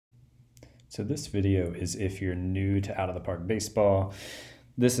So this video is if you're new to Out of the Park Baseball.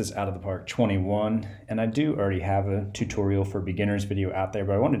 This is Out of the Park 21, and I do already have a tutorial for beginners video out there,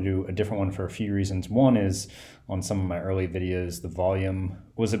 but I want to do a different one for a few reasons. One is on some of my early videos, the volume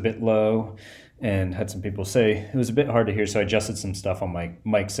was a bit low and had some people say it was a bit hard to hear, so I adjusted some stuff on my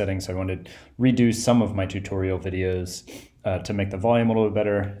mic settings. So I wanted to redo some of my tutorial videos to make the volume a little bit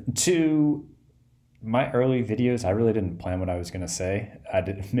better. Two, my early videos, I really didn't plan what I was going to say. I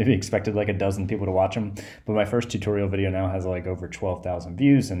maybe expected like a dozen people to watch them, but my first tutorial video now has like over 12,000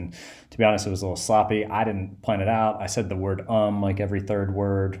 views, and to be honest, it was a little sloppy. I didn't plan it out. I said the word like every third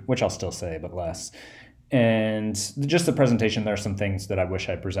word, which I'll still say, but less. And just the presentation, there are some things that I wish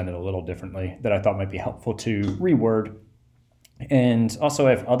I presented a little differently that I thought might be helpful to reword. And also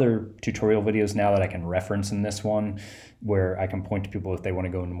I have other tutorial videos now that I can reference in this one where I can point to people if they want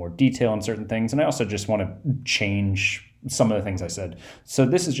to go into more detail on certain things. And I also just want to change some of the things I said. So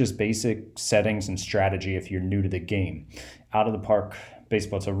this is just basic settings and strategy if you're new to the game. Out of the Park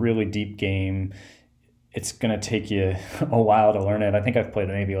Baseball, it's a really deep game. It's going to take you a while to learn it. I think I've played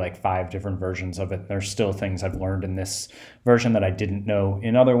maybe like 5 different versions of it. There's still things I've learned in this version that I didn't know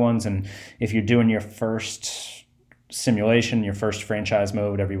in other ones. And if you're doing your first simulation, your first franchise mode,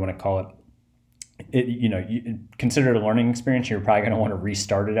 whatever you want to call it, you consider it a learning experience. You're probably going to want to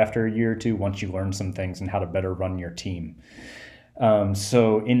restart it after a year or two once you learn some things and how to better run your team.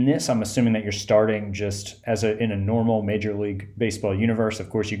 So in this, I'm assuming that you're starting just as in a normal Major League Baseball universe. Of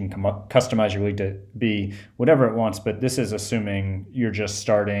course, you can customize your league to be whatever it wants, but this is assuming you're just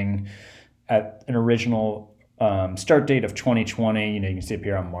starting at an original start date of 2020. You can see up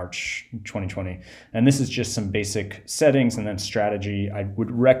here on March 2020. And this is just some basic settings and then strategy I would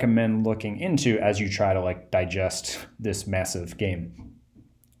recommend looking into as you try to digest this massive game.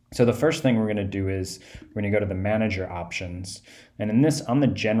 So the first thing we're going to do is we're going to go to the manager options. And in this, I'm the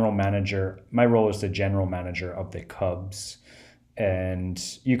general manager. My role is the general manager of the Cubs. And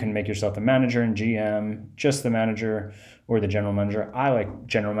you can make yourself the manager and GM, just the manager or the general manager. I like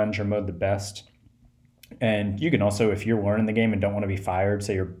general manager mode the best. And you can also, if you're learning the game and don't want to be fired,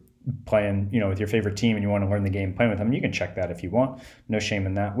 say you're playing, with your favorite team and you want to learn the game, playing with them, you can check that if you want. No shame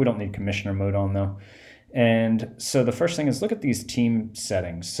in that. We don't need commissioner mode on though. And so the first thing is look at these team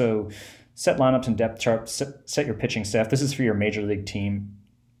settings. So set lineups and depth charts, set your pitching staff. This is for your major league team.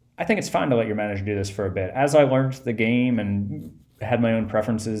 I think it's fine to let your manager do this for a bit. As I learned the game and had my own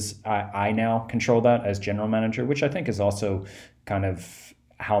preferences, I now control that as general manager, which I think is also kind of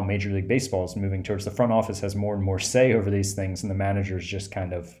how Major League Baseball is moving towards. The front office has more and more say over these things, and the manager is just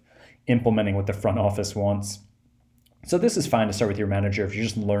kind of implementing what the front office wants. So this is fine to start with your manager if you're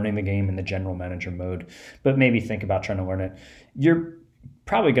just learning the game in the general manager mode, but maybe think about trying to learn it. You're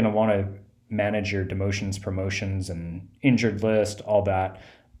probably going to want to manage your demotions, promotions, and injured list, all that,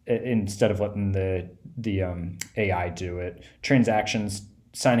 instead of letting the AI do it. Transactions,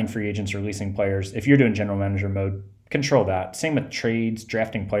 signing free agents, releasing players. If you're doing general manager mode, control that. Same with trades,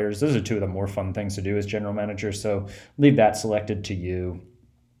 drafting players. Those are 2 of the more fun things to do as general manager. So leave that selected to you.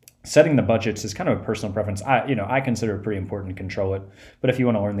 Setting the budgets is kind of a personal preference. I consider it pretty important to control it. But if you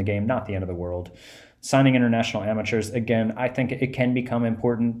want to learn the game, not the end of the world. Signing international amateurs, again, I think it can become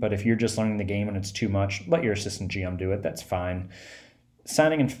important, but if you're just learning the game and it's too much, let your assistant GM do it. That's fine.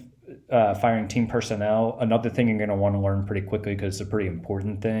 Signing and firing team personnel, another thing you're going to want to learn pretty quickly because it's a pretty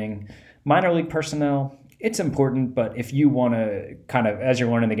important thing. Minor league personnel, it's important, but if you want to kind of, as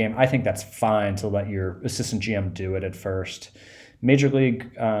you're learning the game, I think that's fine to let your assistant GM do it at first. Minor league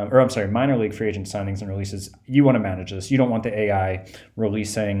free agent signings and releases, you want to manage this. You don't want the AI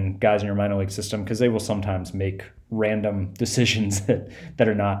releasing guys in your minor league system because they will sometimes make random decisions that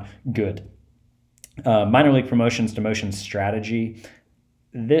are not good. Minor league promotions, demotion strategy.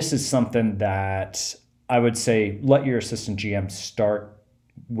 This is something that I would say let your assistant GM start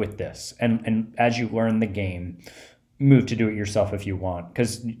with this, and as you learn the game, move to do it yourself if you want,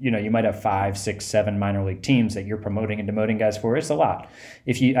 because you might have 5, 6, 7 minor league teams that you're promoting and demoting guys for. It's a lot.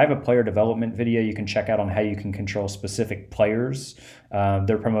 I have a player development video you can check out on how you can control specific players,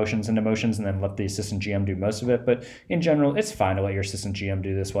 their promotions and demotions, and then let the assistant GM do most of it. But in general, it's fine to let your assistant GM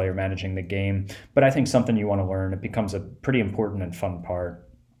do this while you're managing the game. But I think something you want to learn, it becomes a pretty important and fun part.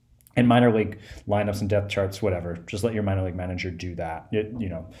 And minor league lineups and depth charts, whatever, just let your minor league manager do that.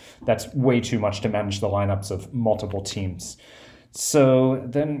 That's way too much to manage the lineups of multiple teams. So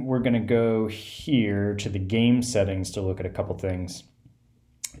then we're going to go here to the game settings to look at a couple things.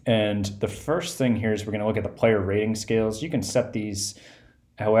 And the first thing here is we're going to look at the player rating scales. You can set these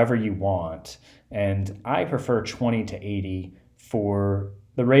however you want. And I prefer 20 to 80 for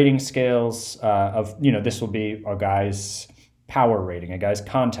the rating scales of, this will be our guys' power rating, a guy's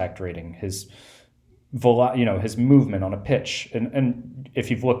contact rating, his his movement on a pitch. And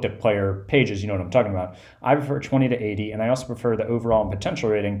if you've looked at player pages, you know what I'm talking about. I prefer 20 to 80, and I also prefer the overall and potential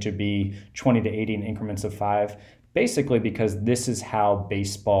rating to be 20 to 80 in increments of 5, basically because this is how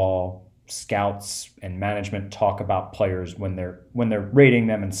baseball scouts and management talk about players when they're rating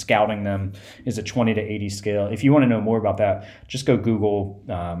them and scouting them, is a 20 to 80 scale. If you want to know more about that, just go Google,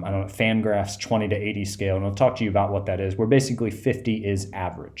 I don't know, Fangraphs 20 to 80 scale, and I'll talk to you about what that is, where basically 50 is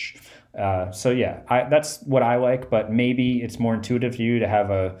average. So yeah, that's what I like, but maybe it's more intuitive to you to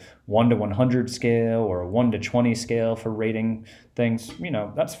have a 1 to 100 scale or a 1 to 20 scale for rating things.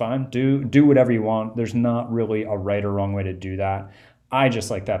 That's fine. Do whatever you want. There's not really a right or wrong way to do that. I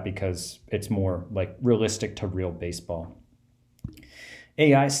just like that because it's more like realistic to real baseball.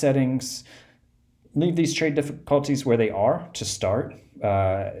 AI settings, leave these trade difficulties where they are to start.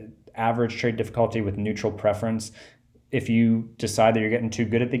 Average trade difficulty with neutral preference. If you decide that you're getting too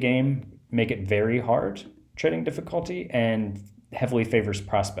good at the game, make it very hard trading difficulty and heavily favors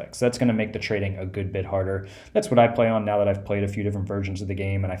prospects. That's going to make the trading a good bit harder. That's what I play on now that I've played a few different versions of the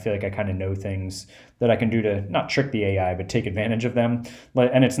game, and I feel like I kind of know things that I can do to not trick the AI, but take advantage of them.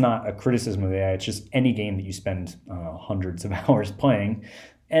 And it's not a criticism of the AI. It's just any game that you spend hundreds of hours playing,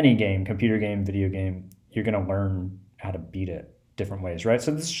 any game, computer game, video game, you're going to learn how to beat it different ways, right?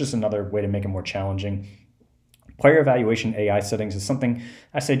 So this is just another way to make it more challenging. Player evaluation AI settings is something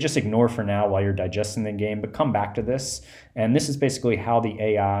I say just ignore for now while you're digesting the game, but come back to this. And this is basically how the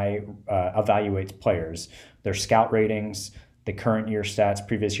AI evaluates players. Their scout ratings, the current year stats,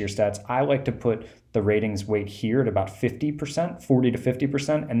 previous year stats. I like to put the ratings weight here at about 50%, 40 to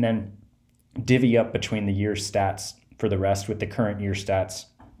 50%, and then divvy up between the year stats for the rest, with the current year stats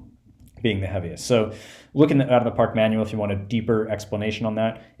being the heaviest. So looking at Out of the Park manual, if you want a deeper explanation on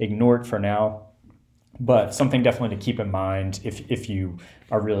that, ignore it for now. But something definitely to keep in mind if you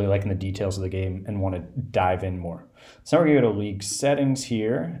are really liking the details of the game and want to dive in more. So now we're going to go to league settings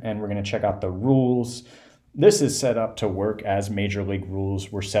here, and we're going to check out the rules. This is set up to work as major league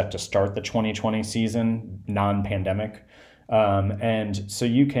rules were set to start the 2020 season, non-pandemic. And so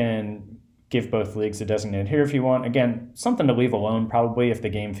you can give both leagues a designated hitter if you want. Again, something to leave alone probably if the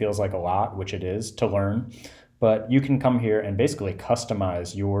game feels like a lot, which it is, to learn. But you can come here and basically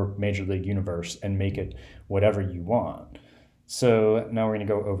customize your Major League universe and make it whatever you want. So now we're going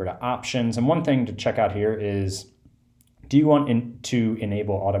to go over to options. And one thing to check out here is, do you want to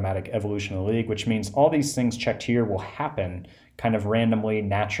enable automatic evolution of the league, which means all these things checked here will happen kind of randomly,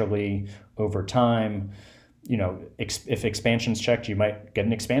 naturally, over time. If expansion's checked, you might get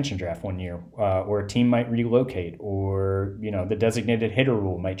an expansion draft one year, or a team might relocate, or the designated hitter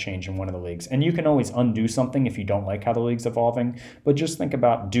rule might change in one of the leagues. And you can always undo something if you don't like how the league's evolving. But just think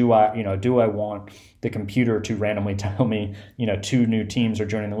about, do I want the computer to randomly tell me 2 new teams are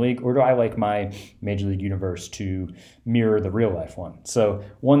joining the league, or do I like my Major League universe to mirror the real life one? So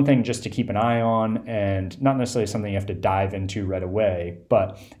one thing just to keep an eye on, and not necessarily something you have to dive into right away,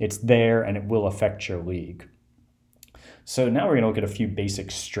 but it's there and it will affect your league. So now we're going to look at a few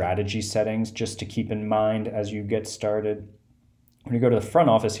basic strategy settings just to keep in mind as you get started. We're going to go to the front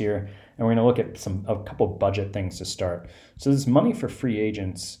office here, and we're going to look at a couple budget things to start. So this money for free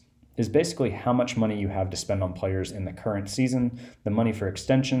agents is basically how much money you have to spend on players in the current season. The money for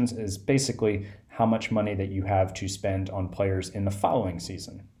extensions is basically how much money that you have to spend on players in the following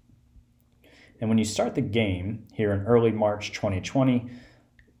season. And when you start the game here in early March 2020,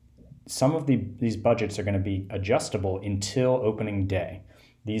 some of these budgets are going to be adjustable until opening day.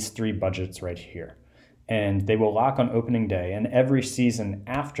 These 3 budgets right here. And they will lock on opening day, and every season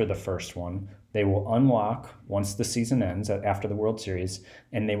after the first one, they will unlock once the season ends, after the World Series,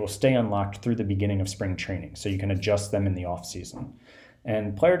 and they will stay unlocked through the beginning of spring training. So you can adjust them in the off season.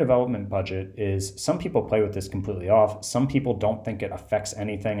 And player development budget is, some people play with this completely off. Some people don't think it affects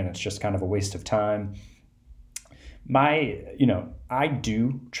anything and it's just kind of a waste of time. I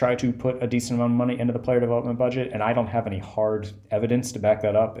do try to put a decent amount of money into the player development budget, and I don't have any hard evidence to back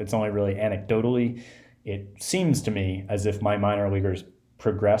that up. It's only really anecdotally. It seems to me as if my minor leaguers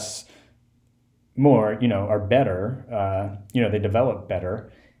progress more, are better, they develop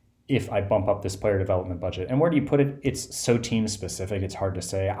better if I bump up this player development budget. And where do you put it? It's so team specific, it's hard to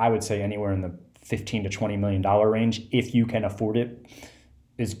say. I would say anywhere in the $15 to $20 million range, if you can afford it,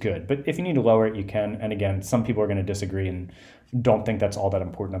 is good. But if you need to lower it, you can. And again, some people are going to disagree and don't think that's all that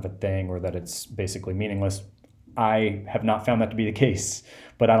important of a thing, or that it's basically meaningless. I have not found that to be the case,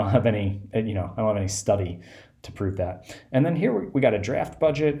 but I don't have any, I don't have any study to prove that. And then here we got a draft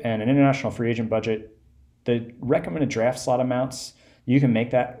budget and an international free agent budget. The recommended draft slot amounts You can make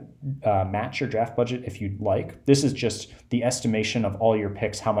that match your draft budget if you'd like. This is just the estimation of all your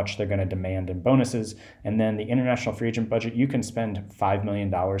picks, how much they're going to demand in bonuses. And then the international free agent budget, you can spend $5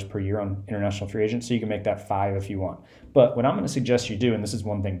 million per year on international free agents, so you can make that 5 if you want. But what I'm going to suggest you do, and this is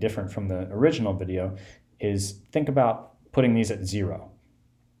one thing different from the original video, is think about putting these at 0.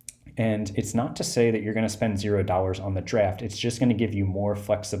 And it's not to say that you're going to spend $0 on the draft. It's just going to give you more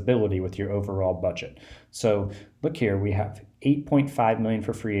flexibility with your overall budget. So look here, we have $8.5 million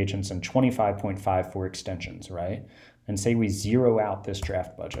for free agents and $25.5 for extensions, right? And say we zero out this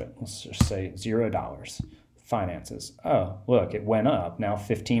draft budget. Let's just say $0. Finances. Oh, look, it went up. Now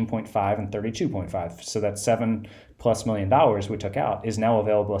 15.5 and 32.5. So that $7+ million we took out is now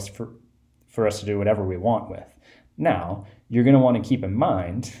available for us to do whatever we want with. Now, you're going to want to keep in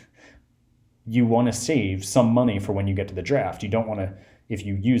mind, you want to save some money for when you get to the draft. You don't want to, if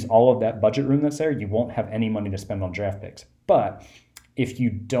you use all of that budget room that's there, you won't have any money to spend on draft picks. But if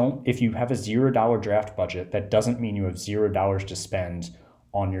you have a $0 draft budget, that doesn't mean you have $0 to spend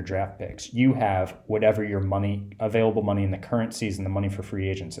on your draft picks. You have whatever your available money in the current season, the money for free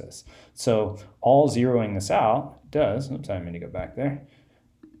agents is. So all zeroing this out does, oops, I mean to go back there,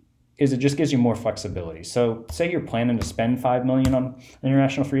 is it just gives you more flexibility. So say you're planning to spend $5 million on an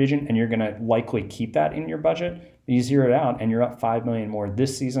international free agent and you're going to likely keep that in your budget. You zero it out and you're up $5 million more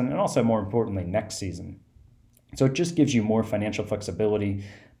this season and also more importantly next season. So it just gives you more financial flexibility.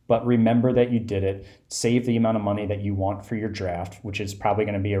 But remember that you did it. Save the amount of money that you want for your draft, which is probably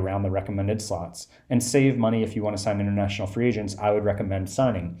going to be around the recommended slots, and save money if you want to sign international free agents. I would recommend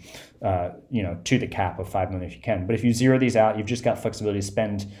signing, to the cap of $5 million if you can. But if you zero these out, you've just got flexibility to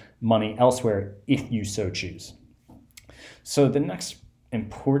spend money elsewhere if you so choose. So the next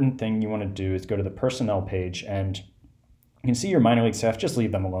important thing you want to do is go to the personnel page, and you can see your minor league staff. Just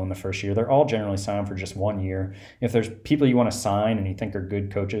leave them alone the first year. They're all generally signed for just 1 year. If there's people you want to sign and you think are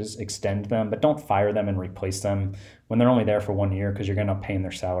good coaches, extend them, but don't fire them and replace them when they're only there for 1 year, because you're going to pay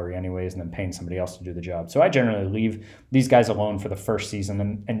their salary anyways and then paying somebody else to do the job. So I generally leave these guys alone for the first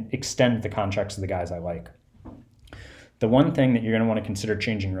season and extend the contracts of the guys I like. The one thing that you're going to want to consider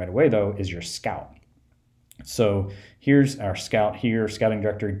changing right away, though, is your scout. So here's our scout here, scouting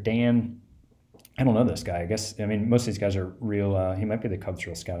director, Dan. I don't know this guy. Most of these guys are real. He might be the Cubs'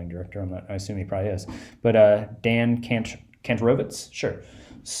 real scouting director. I assume he probably is. But Dan Kantarovitz, sure.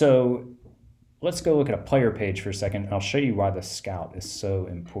 So let's go look at a player page for a second. I'll show you why the scout is so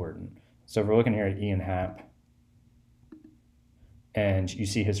important. So if we're looking here at Ian Happ, and you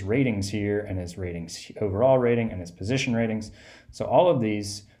see his ratings here and his ratings, overall rating and his position ratings. So all of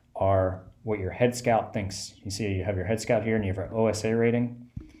these are what your head scout thinks. You see you have your head scout here and you have your OSA rating.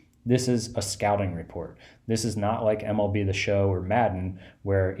 This is a scouting report. This is not like MLB The Show or Madden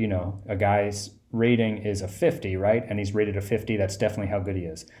where, a guy's rating is a 50, right? And he's rated a 50. That's definitely how good he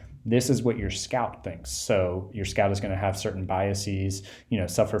is. This is what your scout thinks. So your scout is going to have certain biases,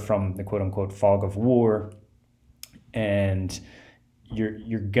 suffer from the quote unquote fog of war. And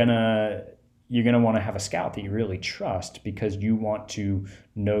you're gonna want to have a scout that you really trust, because you want to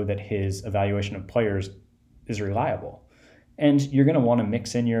know that his evaluation of players is reliable. And you're going to want to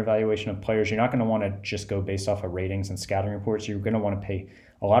mix in your evaluation of players. You're not going to want to just go based off of ratings and scouting reports. You're going to want to pay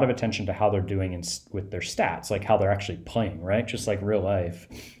a lot of attention to how they're doing with their stats, like how they're actually playing, right? Just like real life.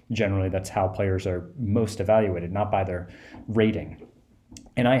 Generally, that's how players are most evaluated, not by their rating.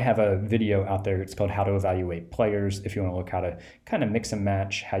 And I have a video out there. It's called How to Evaluate Players, if you want to look how to kind of mix and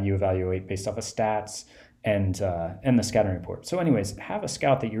match how you evaluate based off of stats and the scouting report. So anyways, have a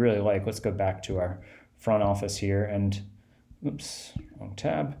scout that you really like. Let's go back to our front office here and oops, wrong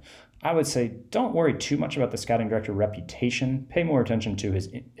tab. I would say don't worry too much about the scouting director reputation. Pay more attention to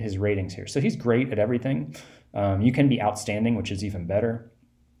his ratings here. So he's great at everything. You can be outstanding, which is even better.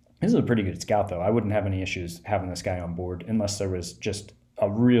 This is a pretty good scout, though. I wouldn't have any issues having this guy on board unless there was just a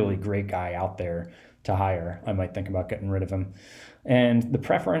really great guy out there to hire. I might think about getting rid of him. And the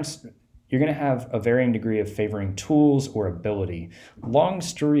preference, you're going to have a varying degree of favoring tools or ability. Long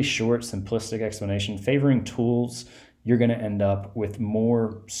story short, simplistic explanation, favoring tools, you're going to end up with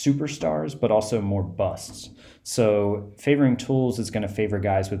more superstars, but also more busts. So favoring tools is going to favor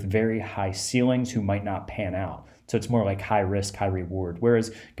guys with very high ceilings who might not pan out. So it's more like high risk, high reward.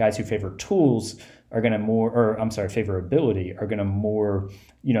 Whereas guys who favor tools are going to favor ability are going to more,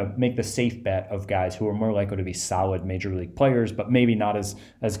 make the safe bet of guys who are more likely to be solid major league players, but maybe not as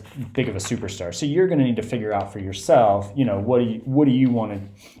big of a superstar. So you're going to need to figure out for yourself, what do you want to,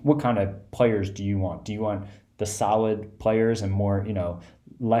 what kind of players do you want? Do you want the solid players and more,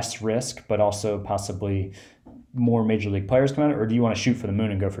 less risk, but also possibly more major league players come out, or do you want to shoot for the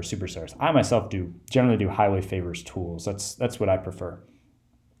moon and go for superstars? I myself generally do highly favors tools. That's what I prefer.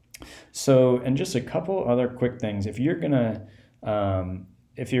 So, and just a couple other quick things. If you're gonna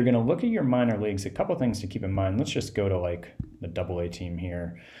look at your minor leagues, a couple things to keep in mind. Let's just go to like the AA team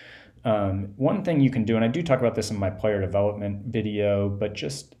here. One thing you can do, and I do talk about this in my player development video, but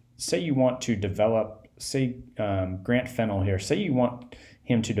just say you want to develop, say Grant Fennell here, say you want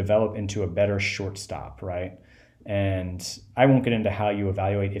him to develop into a better shortstop, right? And I won't get into how you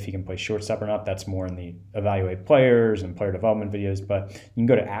evaluate if he can play shortstop or not. That's more in the evaluate players and player development videos. But you can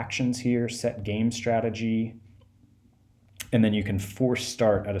go to actions here, set game strategy, and then you can force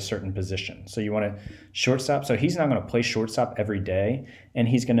start at a certain position. So you want to shortstop. So he's not going to play shortstop every day, and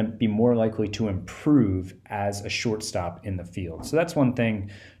he's going to be more likely to improve as a shortstop in the field. So that's one thing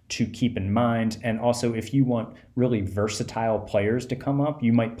to keep in mind. And also, if you want really versatile players to come up,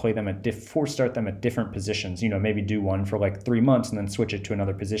 you might play them force start them at different positions. Maybe do one for like 3 months and then switch it to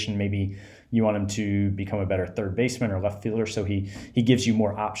another position. Maybe you want him to become a better third baseman or left fielder, so he gives you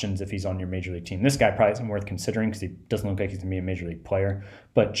more options if he's on your major league team. This guy probably isn't worth considering because he doesn't look like he's gonna be a major league player,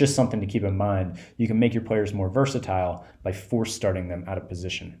 but just something to keep in mind. You can make your players more versatile by force starting them out of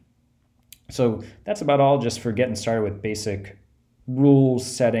position. So that's about all just for getting started with basic rules,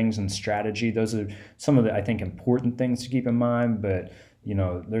 settings, and strategy. Those are some of the, I think, important things to keep in mind, but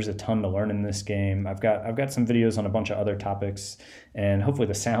there's a ton to learn in this game. I've got some videos on a bunch of other topics, and hopefully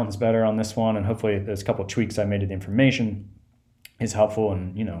the sound's better on this one, and hopefully there's a couple of tweaks I made to the information is helpful.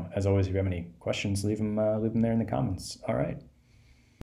 And as always, if you have any questions, leave them there in the comments. All right.